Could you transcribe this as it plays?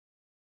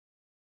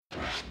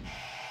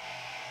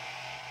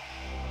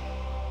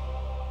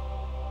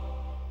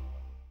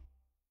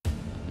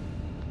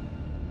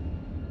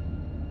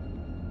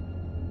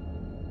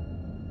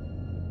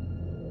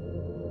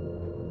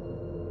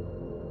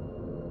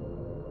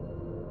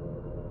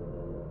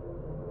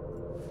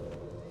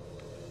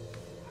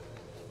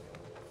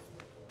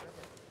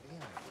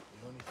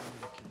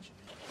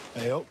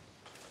Hey, up.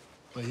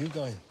 Where you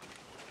going?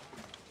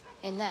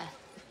 In there.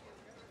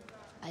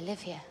 I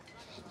live here.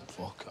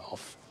 Fuck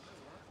off.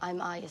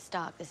 I'm Arya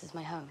Stark. This is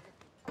my home.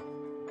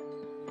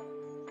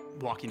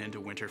 Walking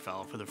into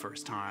Winterfell for the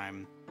first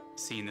time,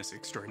 seeing this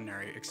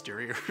extraordinary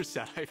exterior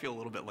set, I feel a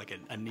little bit like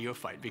a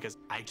neophyte because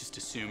I just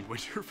assumed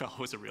Winterfell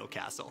was a real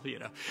castle, you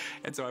know?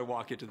 And so I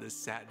walk into this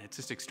set and it's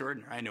just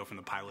extraordinary. I know from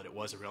the pilot it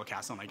was a real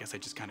castle, and I guess I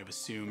just kind of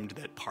assumed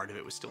that part of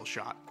it was still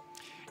shot.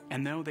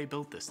 And no, they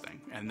built this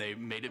thing and they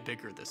made it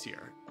bigger this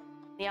year.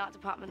 The art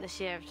department this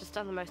year have just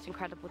done the most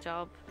incredible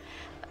job.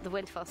 The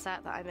Winterfell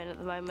set that I'm in at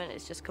the moment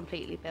is just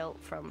completely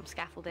built from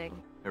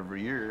scaffolding.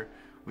 Every year,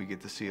 we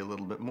get to see a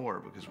little bit more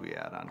because we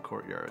add on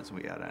courtyards,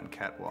 we add on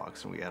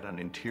catwalks, and we add on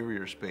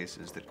interior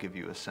spaces that give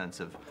you a sense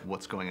of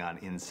what's going on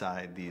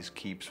inside these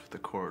keeps with the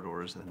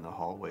corridors and the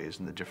hallways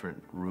and the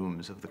different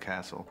rooms of the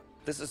castle.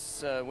 This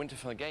is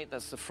Winterfell Gate.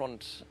 That's the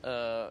front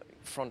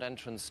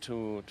entrance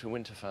to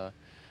Winterfell.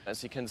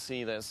 As you can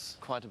see, there's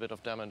quite a bit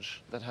of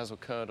damage that has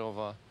occurred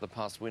over the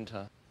past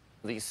winter.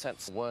 These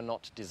sets were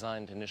not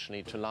designed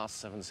initially to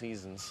last 7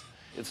 seasons.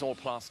 It's all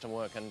plaster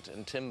work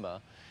and timber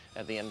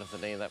at the end of the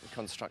day that we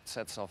construct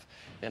sets of.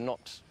 They're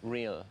not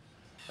real.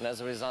 And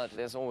as a result,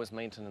 there's always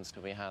maintenance to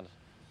be had.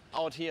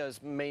 Out here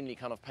is mainly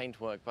kind of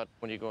paintwork, but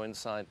when you go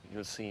inside,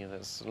 you'll see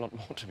there's a lot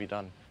more to be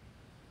done.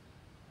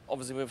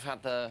 Obviously, we've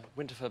had the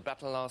Winterfell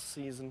battle last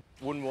season.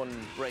 Wun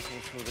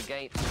breaking through the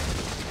gate.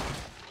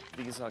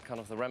 These are kind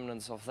of the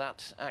remnants of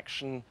that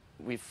action.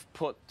 We've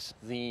put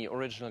the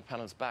original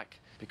panels back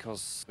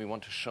because we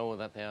want to show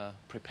that they're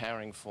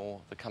preparing for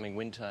the coming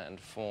winter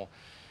and for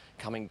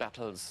coming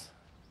battles.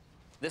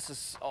 This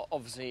is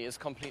obviously is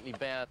completely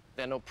bare.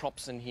 There are no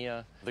props in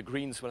here. The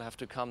greens will have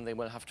to come. They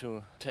will have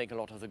to take a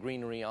lot of the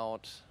greenery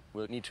out.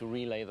 We'll need to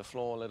relay the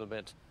floor a little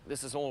bit.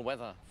 This is all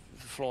weather.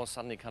 The floor is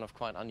suddenly kind of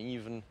quite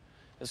uneven.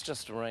 It's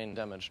just rain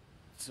damage.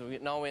 So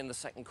now we're in the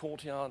second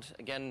courtyard.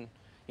 Again,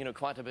 you know,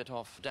 quite a bit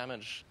of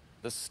damage.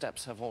 The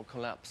steps have all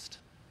collapsed.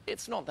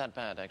 It's not that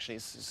bad, actually.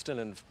 It's still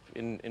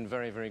in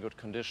very, very good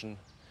condition.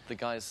 The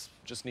guys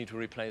just need to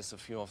replace a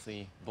few of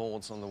the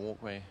boards on the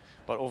walkway.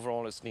 But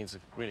overall, it needs a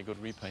really good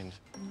repaint.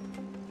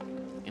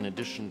 In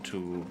addition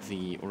to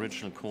the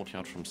original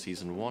courtyard from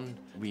season 1,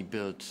 we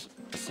built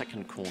a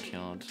second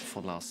courtyard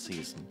for last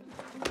season,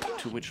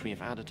 to which we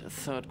have added a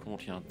third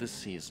courtyard this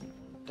season.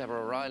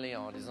 Deborah Riley,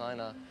 our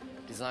designer,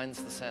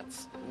 designs the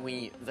sets.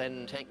 We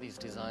then take these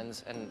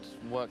designs and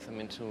work them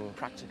into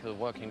practical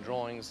working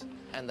drawings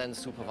and then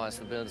supervise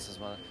the builds as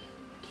well.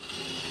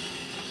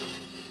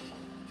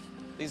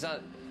 These are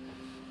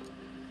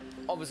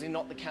obviously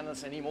not the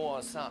canals anymore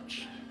as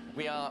such.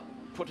 We are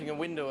putting a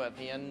window at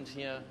the end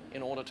here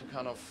in order to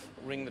kind of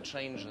ring the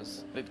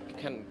changes. It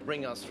can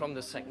bring us from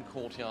the second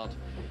courtyard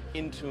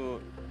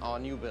into our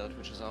new build,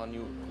 which is our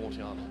new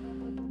courtyard.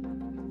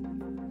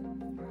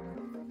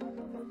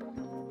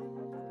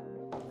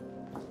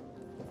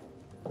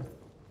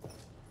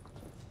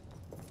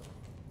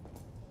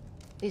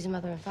 These are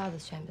Mother and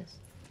Father's chambers.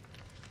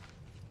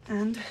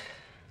 And?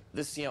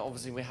 This year,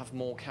 obviously, we have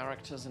more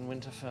characters in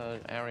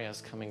Winterfell,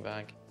 areas coming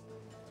back.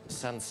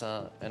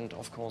 Sansa and,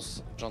 of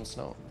course, Jon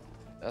Snow.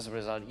 As a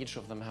result, each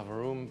of them have a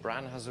room.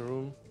 Bran has a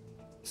room.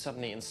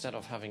 Suddenly, instead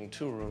of having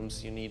 2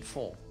 rooms, you need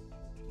 4.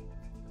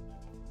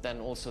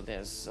 Then also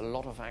there's a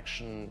lot of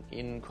action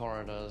in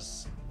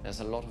corridors.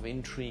 There's a lot of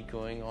intrigue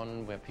going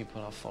on where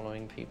people are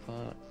following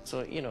people.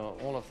 So, you know,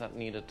 all of that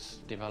needed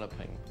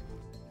developing.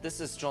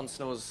 This is Jon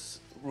Snow's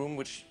room,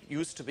 which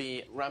used to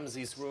be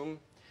Ramsay's room.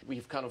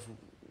 We've kind of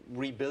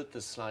rebuilt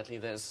this slightly.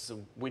 There's a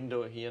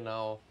window here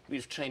now.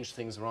 We've changed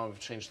things around. We've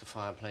changed the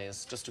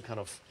fireplace just to kind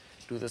of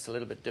do this a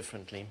little bit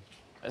differently.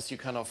 As you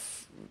kind of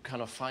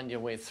find your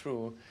way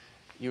through,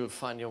 you'll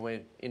find your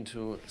way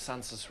into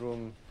Sansa's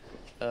room,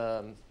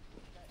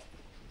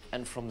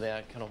 and from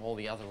there, kind of all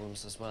the other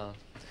rooms as well.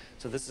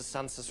 So this is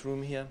Sansa's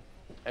room here.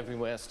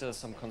 Everywhere still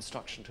some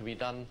construction to be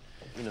done.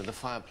 You know, the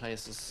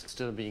fireplace is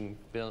still being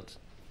built.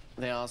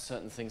 There are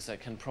certain things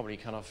that can probably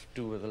kind of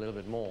do with a little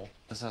bit more.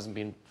 This hasn't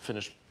been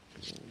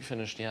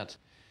finished yet.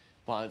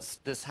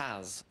 Whilst this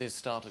has, they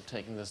started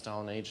taking this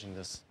down, aging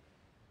this.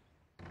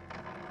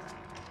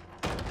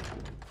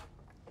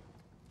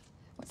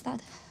 What's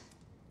that?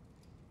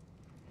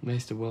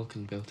 Maester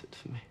Welkin built it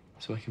for me,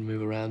 so I can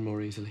move around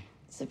more easily.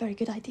 It's a very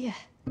good idea.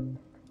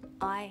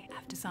 I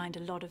have designed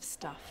a lot of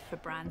stuff for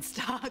Bran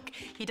Stark.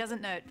 He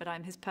doesn't know it, but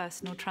I'm his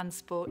personal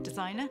transport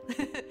designer.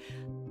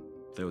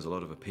 There was a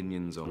lot of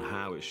opinions on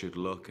how it should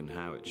look and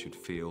how it should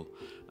feel,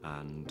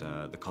 and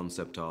the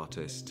concept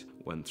artist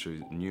went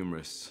through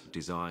numerous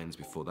designs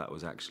before that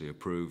was actually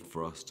approved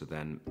for us to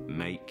then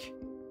make.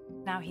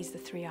 Now he's the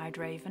three-eyed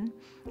raven.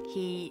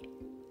 He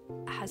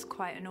has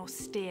quite an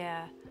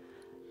austere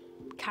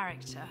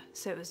character,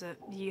 so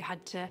you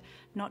had to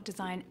not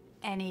design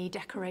any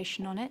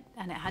decoration on it,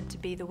 and it had to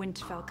be the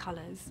Winterfell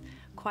colours,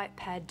 quite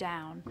pared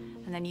down,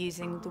 and then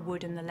using the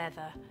wood and the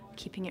leather,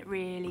 keeping it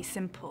really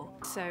simple,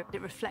 so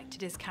it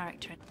reflected his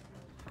character.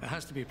 It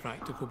has to be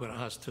practical, but it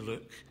has to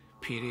look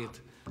period,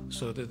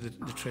 so that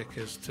the trick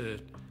is to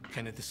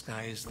kind of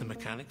disguised the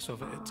mechanics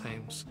of it at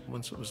times.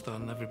 Once it was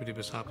done, everybody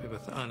was happy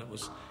with it, and it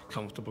was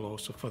comfortable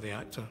also for the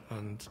actor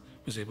and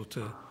was able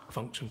to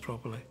function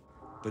properly.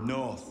 The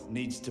North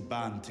needs to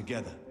band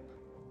together.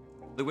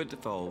 The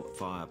Winterfell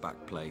fire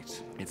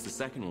backplate, it's the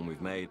second one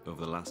we've made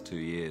over the last 2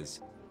 years.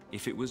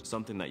 If it was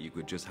something that you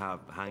could just have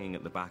hanging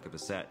at the back of a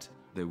set,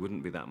 there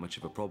wouldn't be that much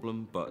of a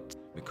problem, but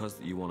because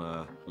you want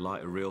to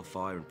light a real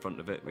fire in front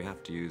of it, we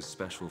have to use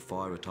special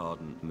fire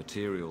retardant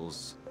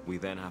materials. We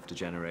then have to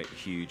generate a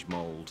huge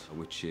mold,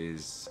 which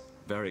is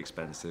very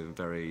expensive,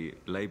 very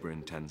labor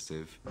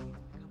intensive.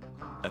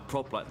 A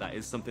prop like that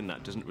is something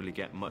that doesn't really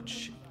get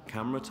much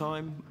camera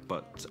time,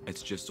 but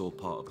it's just all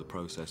part of the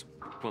process.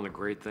 One of the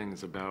great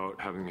things about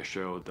having a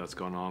show that's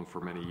gone on for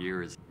many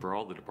years, for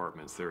all the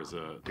departments, there's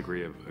a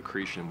degree of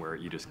accretion where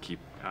you just keep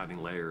adding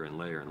layer and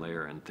layer and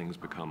layer, and things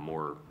become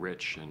more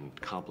rich and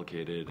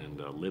complicated and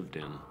lived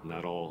in. And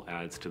that all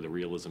adds to the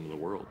realism of the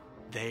world.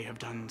 They have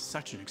done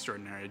such an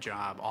extraordinary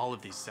job. All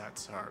of these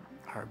sets are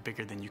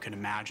bigger than you can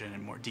imagine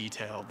and more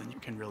detailed than you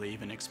can really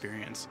even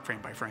experience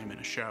frame by frame in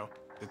a show.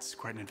 It's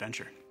quite an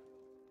adventure.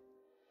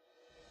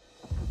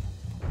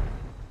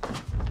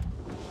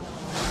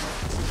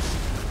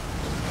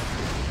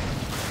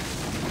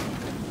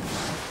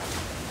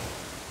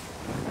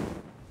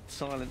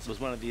 Silence was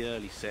one of the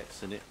early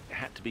sets, and it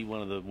had to be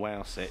one of the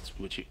WoW sets,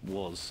 which it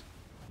was.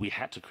 We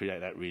had to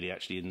create that really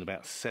actually in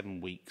about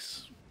 7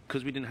 weeks.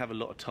 Because we didn't have a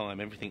lot of time,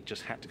 everything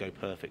just had to go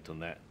perfect on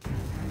that.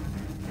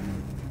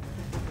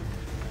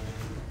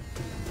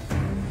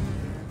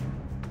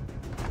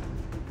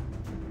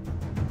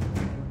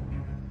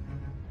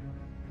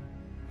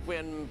 We're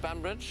in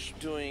Banbridge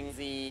doing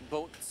the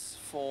boats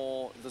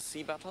for the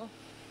sea battle.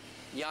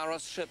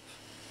 Yara's ship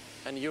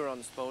and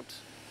Euron's boat,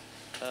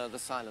 the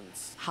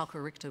Silence.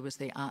 Halka Richter was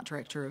the art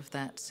director of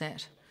that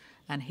set,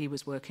 and he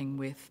was working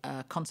with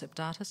a concept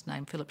artist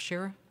named Philip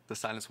Shearer. The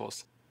Silence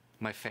was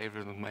my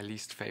favorite and my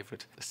least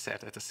favorite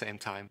set at the same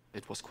time.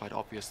 It was quite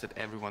obvious that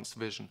everyone's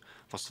vision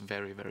was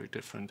very, very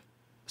different.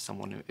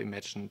 Someone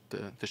imagined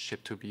the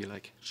ship to be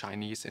like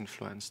Chinese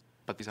influenced,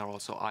 but these are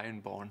also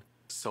Ironborn.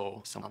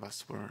 So some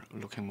others were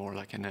looking more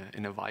like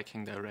in a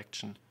Viking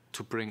direction.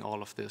 To bring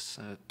all of this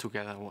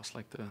together was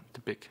like the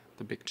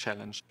big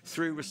challenge.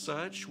 Through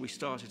research, we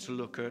started to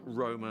look at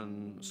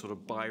Roman sort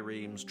of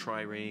biremes,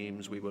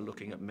 triremes. We were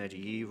looking at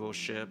medieval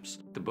ships.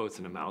 The boat's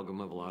an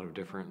amalgam of a lot of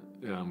different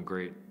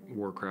great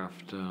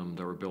warcraft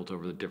that were built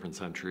over the different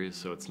centuries,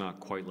 so it's not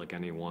quite like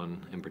any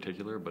one in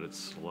particular, but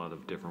it's a lot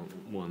of different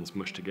ones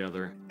mushed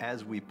together.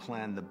 As we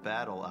planned the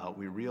battle out,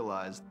 we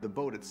realized the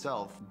boat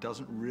itself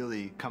doesn't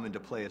really come into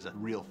play as a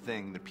real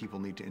thing that people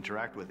need to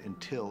interact with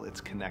until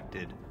it's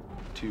connected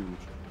to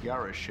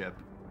Yara's ship.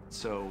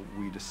 So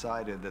we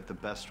decided that the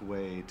best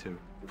way to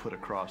put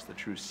across the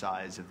true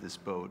size of this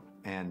boat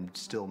and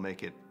still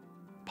make it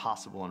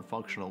possible and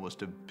functional was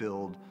to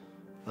build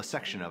a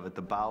section of it,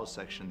 the bow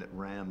section that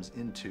rams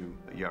into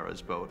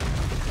Yara's boat.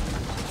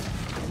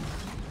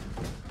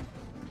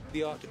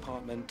 The art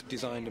department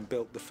designed and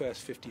built the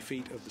first 50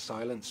 feet of the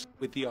Silence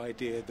with the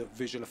idea that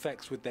visual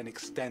effects would then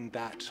extend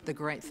that. The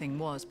great thing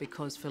was,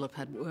 because Philip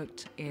had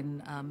worked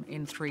in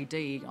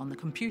 3D on the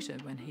computer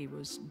when he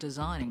was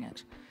designing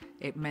it,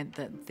 it meant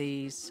that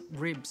these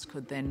ribs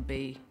could then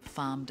be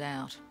farmed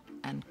out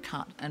and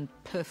cut and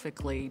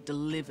perfectly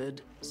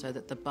delivered so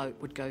that the boat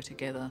would go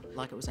together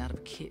like it was out of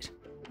a kit.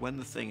 When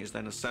the thing is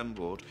then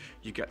assembled,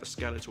 you get the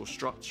skeletal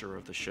structure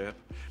of the ship,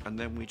 and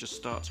then we just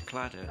start to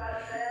clad it.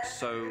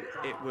 So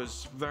it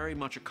was very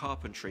much a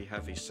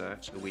carpentry-heavy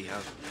set. We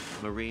have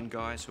marine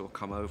guys who will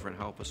come over and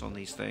help us on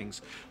these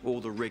things.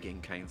 All the rigging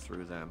came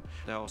through them.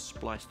 They'll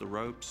splice the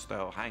ropes,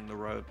 they'll hang the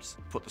ropes,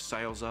 put the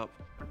sails up,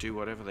 do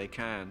whatever they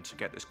can to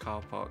get this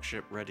car park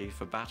ship ready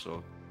for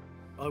battle.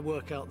 I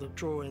work out the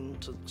drawing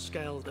to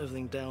scale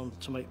everything down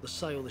to make the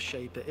sail the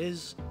shape it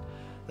is.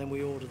 Then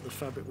we ordered the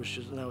fabric, which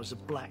is now is a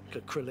black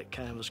acrylic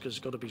canvas because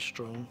it's got to be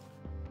strong.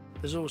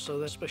 There's also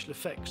the special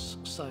effects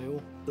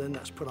sail, then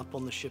that's put up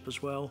on the ship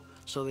as well,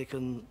 so they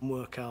can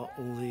work out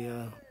all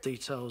the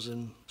details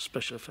in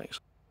special effects.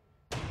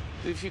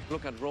 If you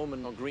look at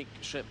Roman or Greek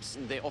ships,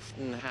 they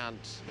often had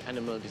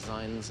animal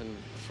designs in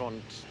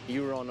front.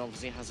 Euron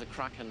obviously has a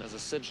kraken as a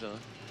sigil.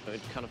 It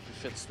kind of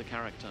befits the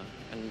character,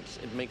 and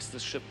it makes the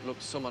ship look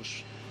so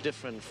much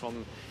different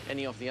from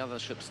any of the other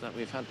ships that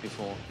we've had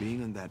before.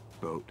 Being on that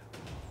boat,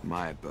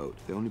 my boat,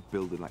 they only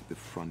built it like the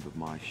front of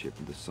my ship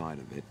and the side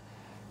of it,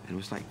 and it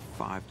was like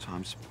 5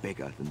 times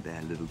bigger than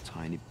their little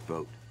tiny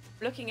boat.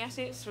 Looking at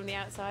it from the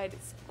outside,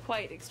 it's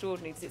quite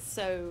extraordinary because it's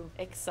so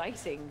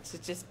exciting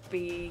to just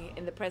be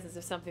in the presence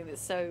of something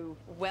that's so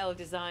well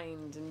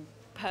designed and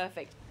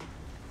perfect.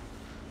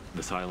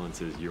 The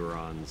Silence is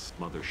Euron's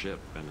mothership,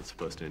 and it's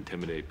supposed to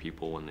intimidate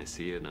people when they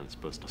see it, and it's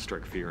supposed to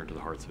strike fear into the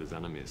hearts of his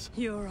enemies.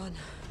 Euron.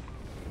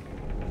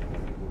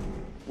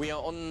 We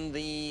are on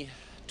the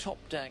top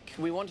deck.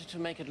 We wanted to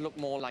make it look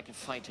more like a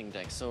fighting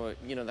deck, so,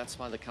 you know, that's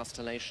why the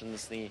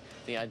castellations,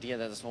 the idea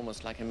that it's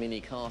almost like a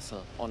mini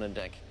castle on a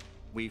deck.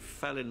 We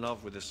fell in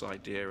love with this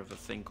idea of a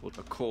thing called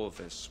a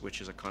corvus, which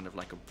is a kind of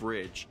like a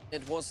bridge.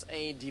 It was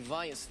a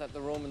device that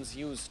the Romans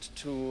used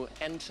to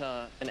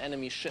enter an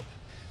enemy ship.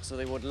 So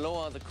they would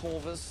lower the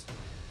corvus,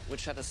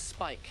 which had a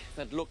spike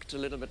that looked a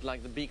little bit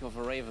like the beak of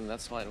a raven.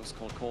 That's why it was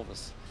called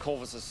corvus.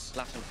 Corvus is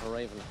Latin for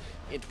raven.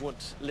 It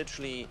would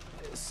literally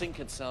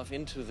sink itself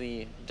into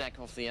the deck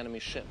of the enemy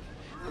ship.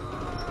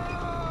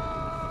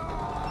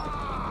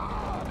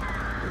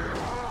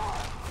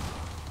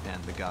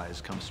 And the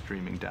guys come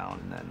streaming down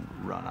and then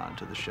run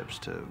onto the ships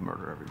to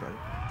murder everybody.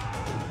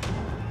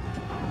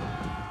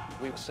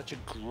 It was such a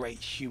great,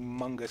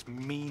 humongous,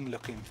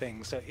 mean-looking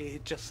thing, so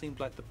it just seemed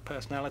like the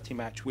personality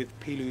match with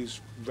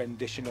Pilu's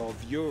rendition of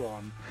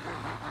Euron.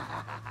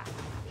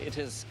 It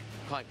is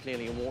quite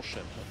clearly a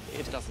warship.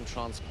 It doesn't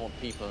transport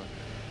people.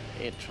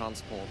 It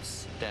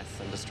transports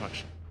death and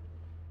destruction.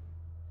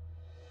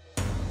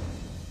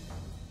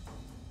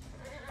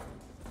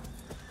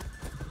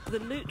 The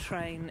loot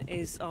train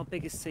is our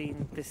biggest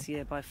scene this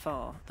year by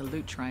far. The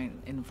loot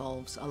train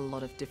involves a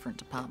lot of different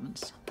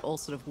departments, all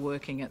sort of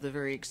working at the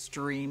very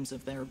extremes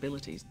of their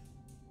abilities.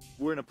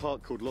 We're in a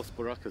park called Los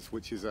Barracas,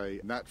 which is a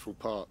natural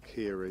park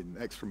here in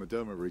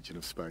Extremadura region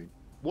of Spain.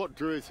 What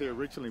drew us here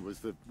originally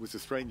was the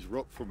strange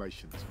rock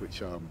formations,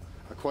 which are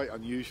quite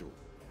unusual.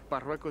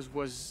 Barracas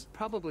was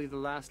probably the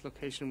last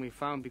location we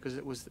found because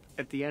it was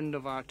at the end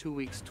of our 2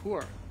 weeks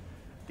tour.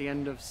 The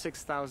end of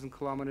 6,000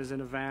 kilometers in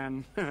a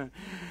van.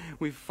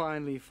 We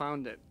finally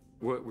found it.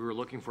 What we were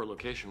looking for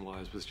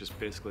location-wise was just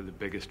basically the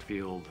biggest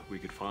field we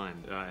could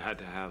find. It had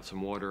to have some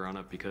water on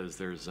it because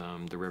there's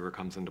the river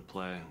comes into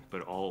play.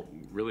 But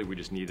really we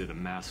just needed a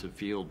massive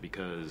field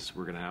because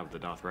we're going to have the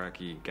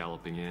Dothraki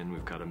galloping in.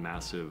 We've got a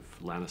massive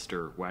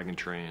Lannister wagon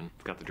train.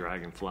 We've got the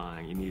dragon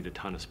flying. You need a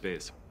ton of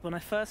space. When I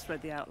first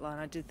read the outline,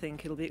 I did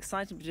think it'll be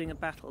exciting to be doing a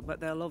battle, but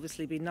there'll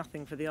obviously be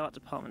nothing for the art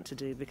department to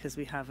do because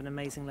we have an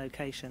amazing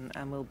location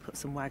and we'll put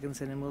some wagons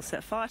in and we'll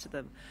set fire to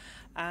them.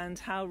 And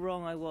how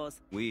wrong I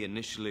was. We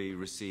initially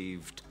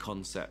received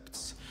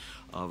concepts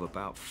of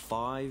about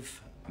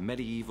 5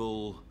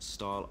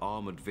 medieval-style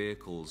armoured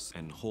vehicles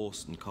in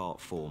horse and cart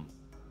form.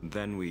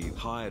 Then we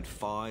hired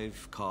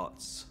 5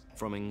 carts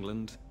from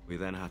England. We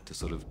then had to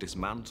sort of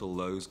dismantle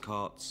those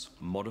carts,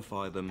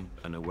 modify them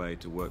in a way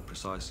to work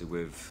precisely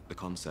with the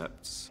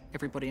concepts.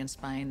 Everybody in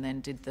Spain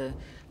then did the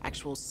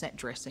actual set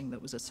dressing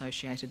that was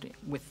associated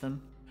with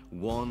them.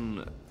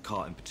 One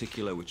cart in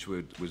particular, which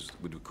we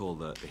would call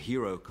the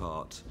hero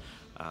cart,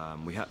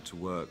 we had to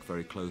work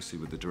very closely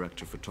with the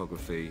director of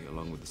photography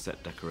along with the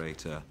set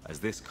decorator, as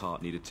this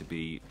cart needed to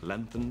be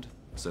lengthened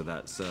so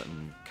that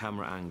certain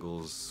camera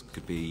angles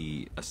could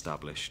be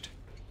established.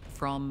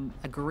 From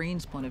a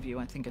greens point of view,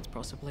 I think it's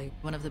possibly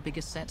one of the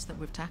biggest sets that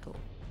we've tackled.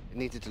 It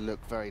needed to look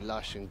very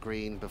lush and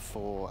green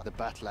before the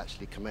battle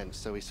actually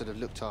commenced, so we sort of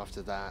looked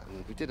after that,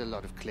 and we did a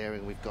lot of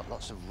clearing. We've got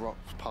lots of rock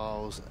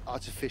piles,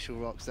 artificial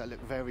rocks that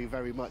look very,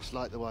 very much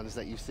like the ones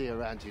that you see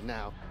around you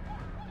now.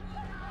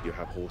 You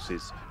have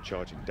horses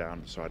charging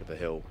down the side of a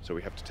hill, so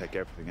we have to take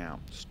everything out.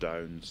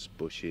 Stones,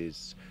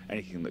 bushes,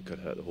 anything that could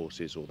hurt the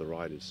horses or the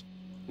riders.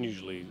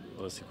 Usually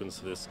on a sequence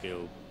of this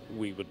scale,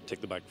 we would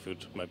take the back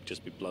foot, might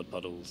just be blood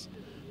puddles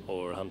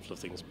or a handful of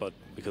things, but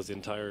because the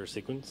entire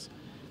sequence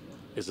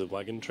is a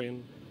wagon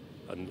train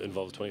and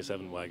involves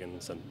 27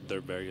 wagons and there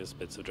are various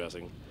bits of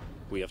dressing,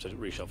 we have to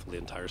reshuffle the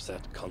entire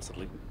set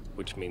constantly,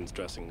 which means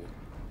dressing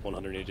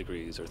 180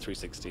 degrees or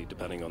 360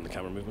 depending on the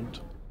camera movement.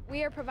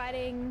 We are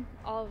providing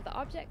all of the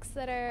objects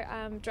that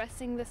are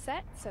dressing the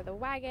set, so the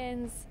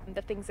wagons,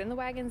 the things in the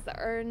wagons, the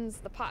urns,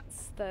 the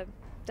pots, the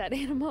dead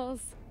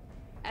animals.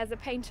 As a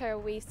painter,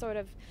 we sort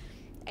of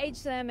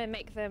age them and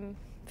make them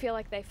feel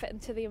like they fit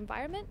into the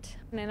environment.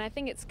 And I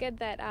think it's good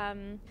that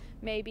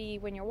maybe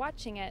when you're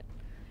watching it,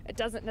 it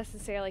doesn't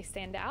necessarily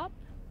stand out,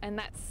 and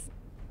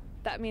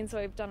that means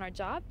we've done our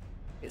job.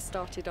 It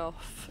started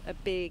off a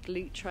big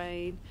loot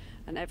train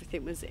and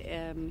everything was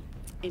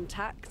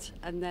intact,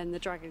 and then the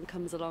dragon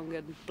comes along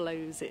and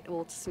blows it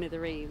all to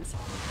smithereens.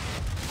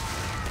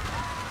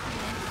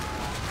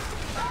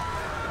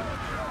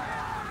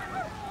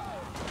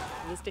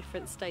 There's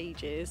different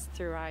stages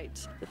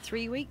throughout the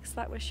 3 weeks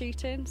that we're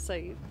shooting,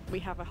 so we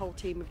have a whole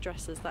team of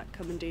dressers that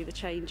come and do the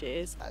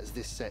changes. As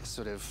this set's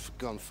sort of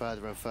gone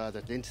further and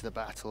further into the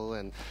battle,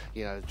 and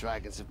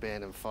dragons have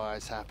been and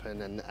fires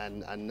happen,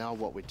 and now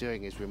what we're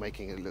doing is we're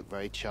making it look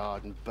very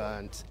charred and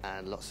burnt,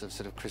 and lots of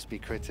sort of crispy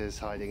critters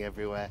hiding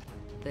everywhere.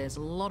 There's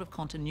a lot of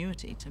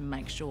continuity to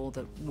make sure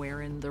that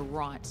we're in the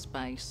right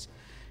space,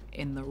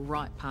 in the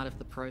right part of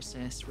the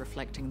process,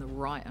 reflecting the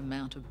right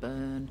amount of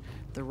burn,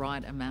 the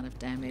right amount of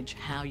damage.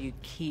 How you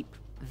keep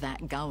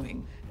that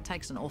going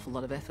takes an awful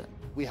lot of effort.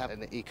 We have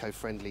an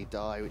eco-friendly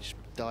dye which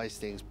dyes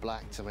things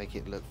black to make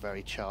it look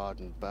very charred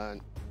and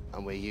burnt,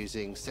 and we're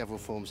using several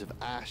forms of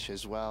ash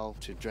as well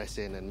to dress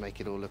in and make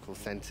it all look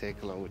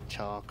authentic, along with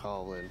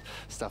charcoal and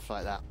stuff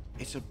like that.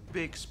 It's a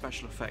big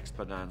special effects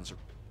bonanza.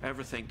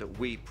 Everything that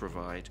we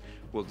provide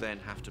will then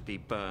have to be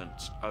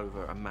burnt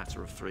over a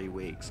matter of 3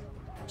 weeks.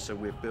 So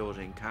we're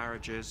building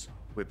carriages,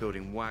 we're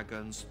building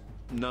wagons,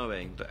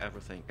 knowing that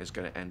everything is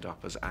going to end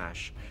up as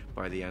ash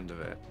by the end of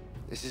it.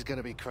 This is going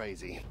to be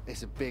crazy.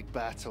 It's a big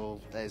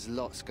battle. There's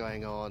lots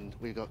going on.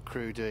 We've got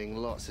crew doing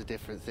lots of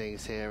different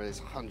things here. There's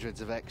hundreds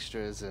of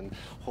extras and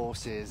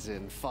horses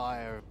and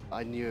fire.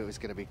 I knew it was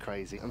going to be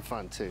crazy and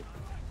fun too.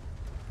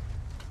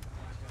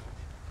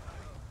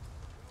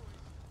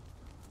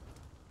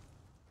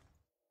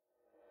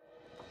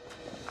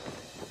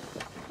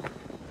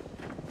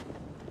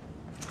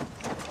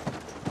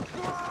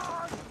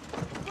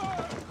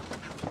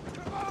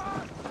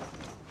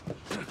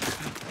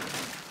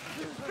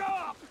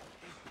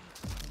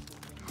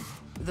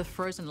 The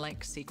frozen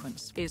lake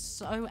sequence is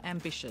so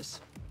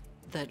ambitious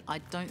that I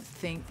don't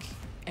think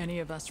any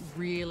of us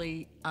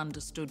really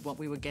understood what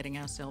we were getting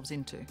ourselves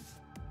into.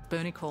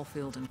 Bernie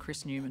Caulfield and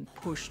Chris Newman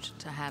pushed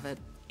to have it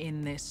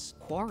in this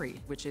quarry,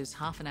 which is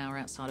half an hour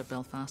outside of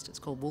Belfast. It's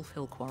called Wolf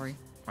Hill Quarry.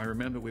 I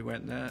remember we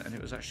went there and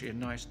it was actually a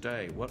nice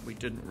day. What we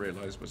didn't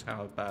realise was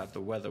how bad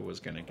the weather was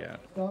going to get.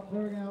 Start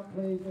clearing out,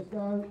 please. Let's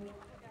go.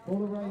 All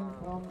the rain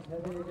comes,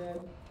 heavy again.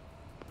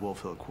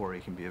 Wolf Hill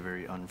Quarry can be a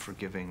very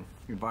unforgiving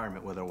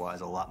environment,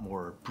 weather-wise, a lot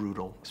more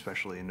brutal,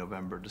 especially in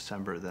November,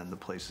 December, than the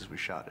places we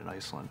shot in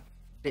Iceland.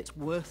 It's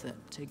worth it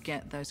to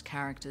get those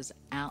characters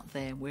out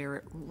there where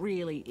it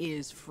really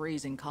is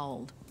freezing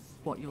cold.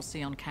 What you'll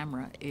see on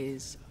camera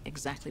is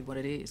exactly what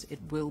it is. It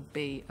will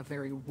be a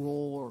very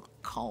raw,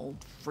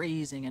 cold,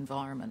 freezing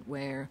environment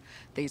where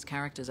these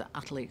characters are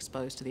utterly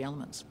exposed to the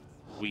elements.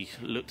 We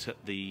looked at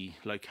the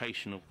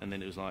location and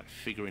then it was like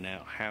figuring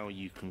out how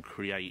you can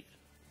create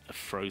a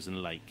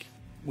frozen lake.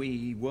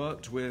 We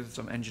worked with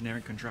some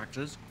engineering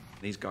contractors.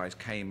 These guys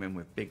came in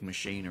with big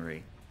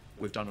machinery.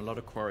 We've done a lot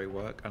of quarry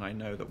work, and I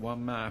know that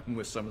one man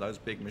with some of those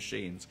big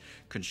machines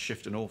can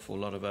shift an awful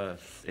lot of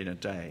earth in a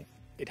day.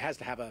 It has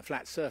to have a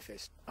flat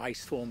surface.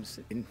 Ice forms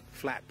in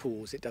flat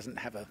pools. It doesn't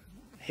have a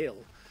hill.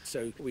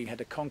 So we had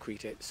to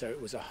concrete it so it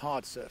was a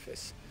hard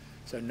surface,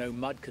 so no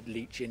mud could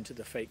leach into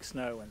the fake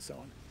snow and so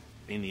on.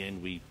 In the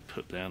end, we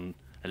put down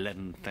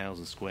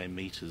 11,000 square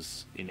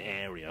metres in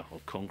area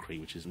of concrete,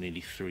 which is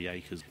nearly 3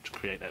 acres, to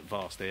create that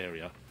vast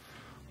area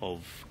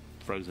of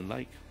frozen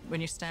lake.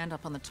 When you stand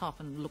up on the top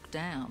and look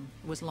down,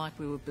 it was like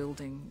we were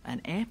building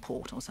an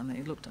airport or something.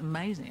 It looked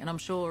amazing. And I'm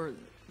sure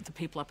the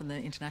people up in the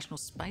International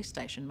Space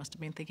Station must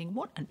have been thinking,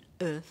 what on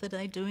earth are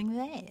they doing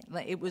there?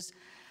 Like, it was,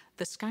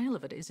 the scale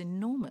of it is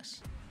enormous.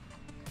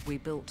 We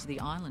built the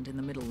island in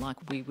the middle like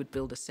we would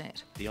build a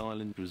set. The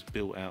island was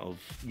built out of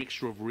a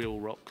mixture of real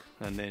rock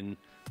and then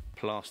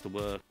plaster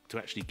work to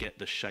actually get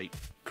the shape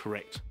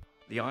correct.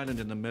 The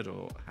island in the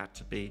middle had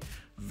to be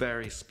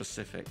very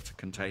specific to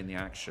contain the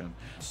action.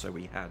 So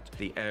we had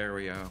the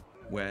area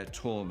where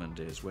Tormund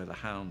is, where the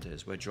Hound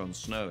is, where Jon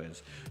Snow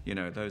is. You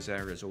know, those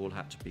areas all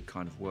had to be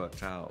kind of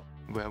worked out.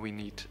 Where we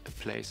need a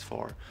place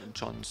for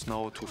Jon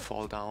Snow to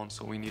fall down,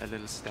 so we need a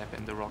little step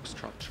in the rock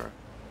structure.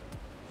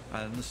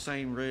 And the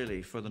same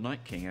really for the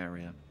Night King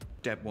area.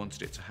 Deb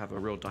wanted it to have a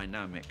real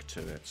dynamic to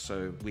it,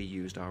 so we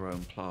used our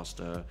own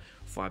plaster,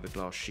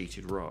 fiberglass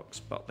sheeted rocks,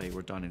 but they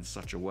were done in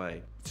such a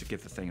way to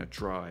give the thing a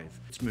drive.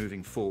 It's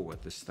moving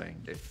forward, this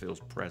thing. It feels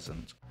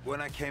present.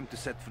 When I came to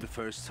set for the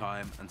first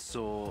time and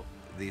saw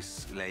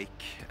this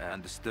lake,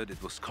 understood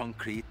it was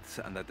concrete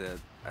and that they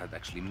had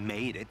actually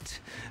made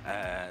it,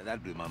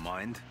 that blew my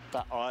mind.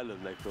 That island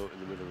they built in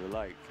the middle of the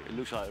lake, it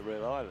looks like a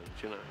real island,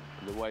 you know,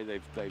 and the way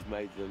they've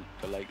made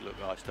the lake look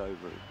iced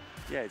over.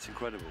 Yeah, it's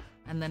incredible.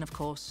 And then, of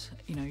course,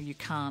 you know, you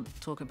can't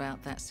talk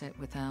about that set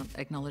without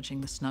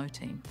acknowledging the snow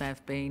team.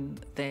 They've been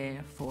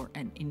there for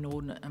an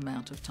inordinate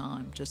amount of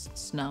time, just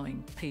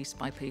snowing piece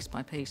by piece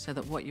by piece, so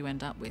that what you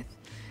end up with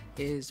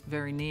is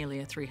very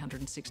nearly a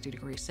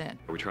 360-degree set.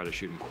 We try to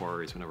shoot in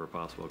quarries whenever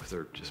possible because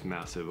they're just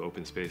massive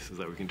open spaces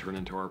that we can turn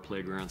into our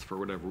playgrounds for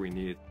whatever we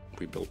need.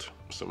 We built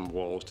some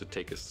walls to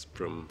take us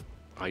from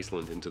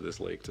Iceland into this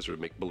lake to sort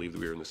of make believe that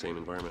we were in the same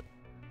environment.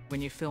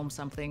 When you film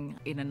something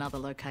in another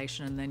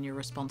location and then you're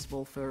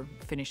responsible for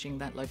finishing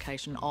that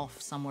location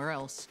off somewhere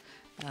else,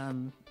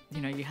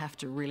 you know, you have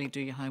to really do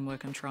your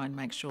homework and try and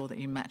make sure that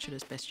you match it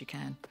as best you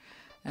can.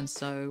 And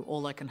so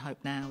all I can hope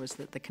now is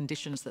that the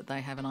conditions that they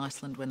have in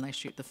Iceland when they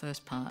shoot the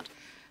first part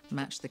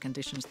match the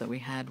conditions that we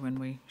had when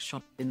we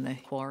shot in the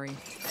quarry.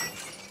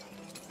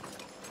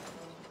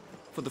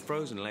 For the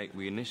frozen lake,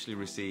 we initially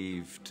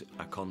received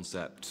a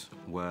concept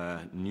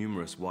where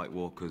numerous White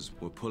Walkers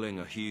were pulling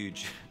a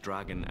huge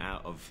dragon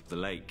out of the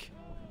lake.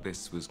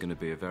 This was going to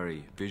be a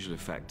very visual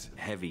effect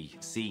heavy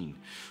scene,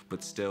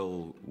 but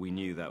still we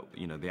knew that,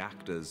 you know, the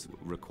actors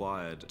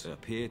required to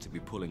appear to be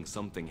pulling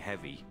something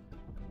heavy.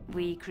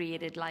 We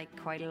created like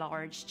quite a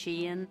large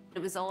chain. It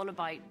was all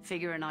about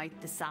figuring out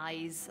the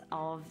size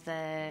of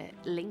the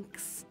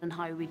links and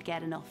how we'd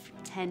get enough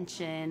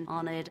tension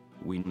on it.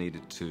 We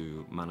needed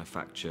to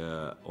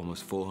manufacture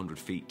almost 400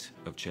 feet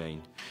of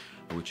chain,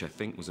 which I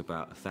think was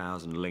about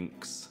 1,000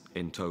 links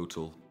in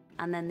total.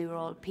 And then they were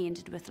all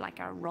painted with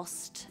like a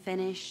rust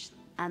finish,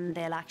 and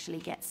they'll actually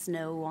get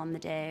snow on the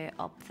day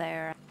up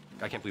there.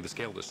 I can't believe the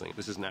scale of this thing.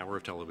 This is an hour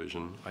of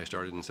television. I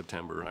started in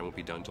September. I won't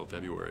be done till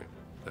February.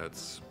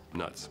 That's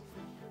nuts.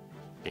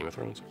 Game of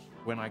Thrones.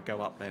 When I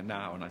go up there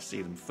now and I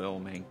see them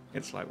filming,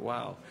 it's like,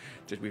 wow,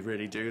 did we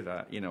really do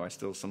that? You know, I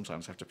still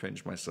sometimes have to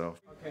pinch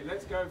myself. Okay,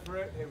 let's go for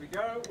it. Here we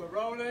go. We're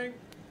rolling.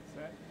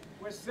 Set.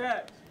 We're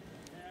set.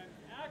 And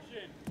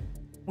action.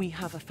 We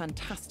have a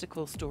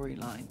fantastical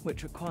storyline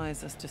which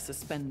requires us to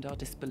suspend our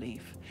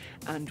disbelief.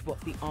 And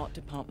what the art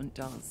department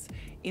does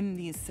in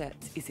these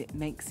sets is it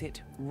makes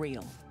it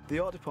real. The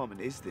art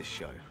department is this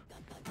show.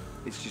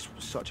 It's just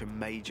such a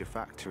major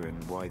factor in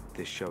why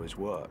this show has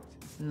worked.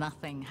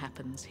 Nothing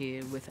happens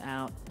here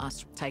without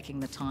us taking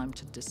the time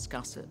to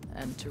discuss it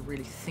and to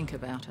really think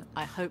about it.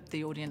 I hope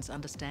the audience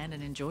understand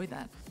and enjoy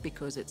that,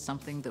 because it's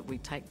something that we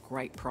take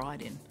great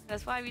pride in.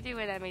 That's why we do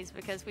win Emmys,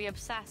 because we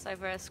obsess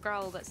over a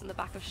scroll that's in the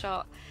back of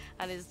shot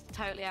and is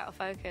totally out of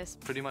focus.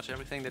 Pretty much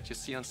everything that you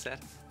see on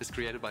set is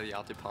created by the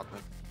art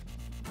department.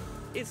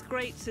 It's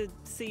great to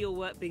see your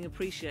work being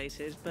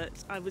appreciated, but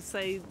I would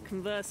say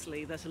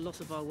conversely that a lot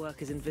of our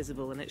work is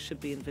invisible, and it should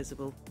be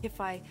invisible. If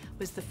I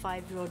was the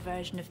 5-year-old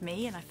version of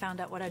me and I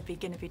found out what I'd be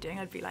going to be doing,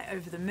 I'd be like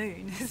over the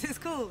moon. This is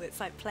cool. It's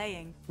like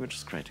playing. We're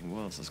just creating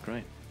worlds. That's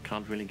great.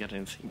 Can't really get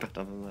anything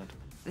better than that.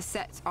 The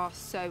sets are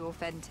so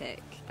authentic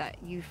that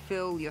you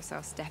feel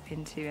yourself step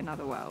into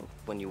another world.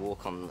 When you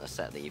walk on a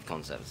set that you've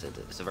concepted,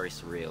 it's a very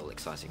surreal,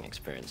 exciting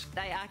experience.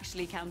 I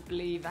actually can't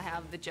believe I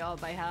have the job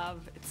I have.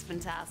 It's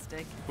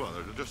fantastic. Well,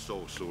 they're just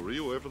all so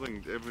real.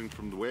 Everything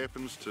from the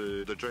weapons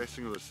to the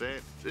dressing of the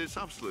set. It's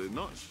absolutely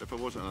nuts. If I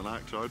wasn't an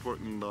actor, I'd work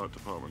in the art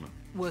department.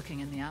 Working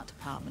in the art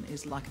department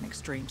is like an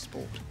extreme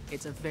sport.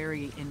 It's a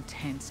very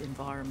intense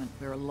environment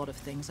where a lot of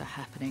things are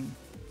happening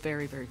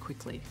very, very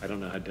quickly. I don't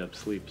know how Deb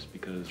sleeps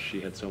because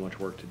she had so much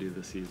work to do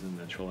this season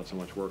and she'll have so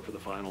much work for the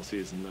final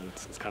season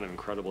that it's kind of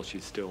incredible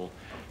she's still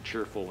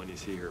cheerful when you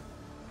see her.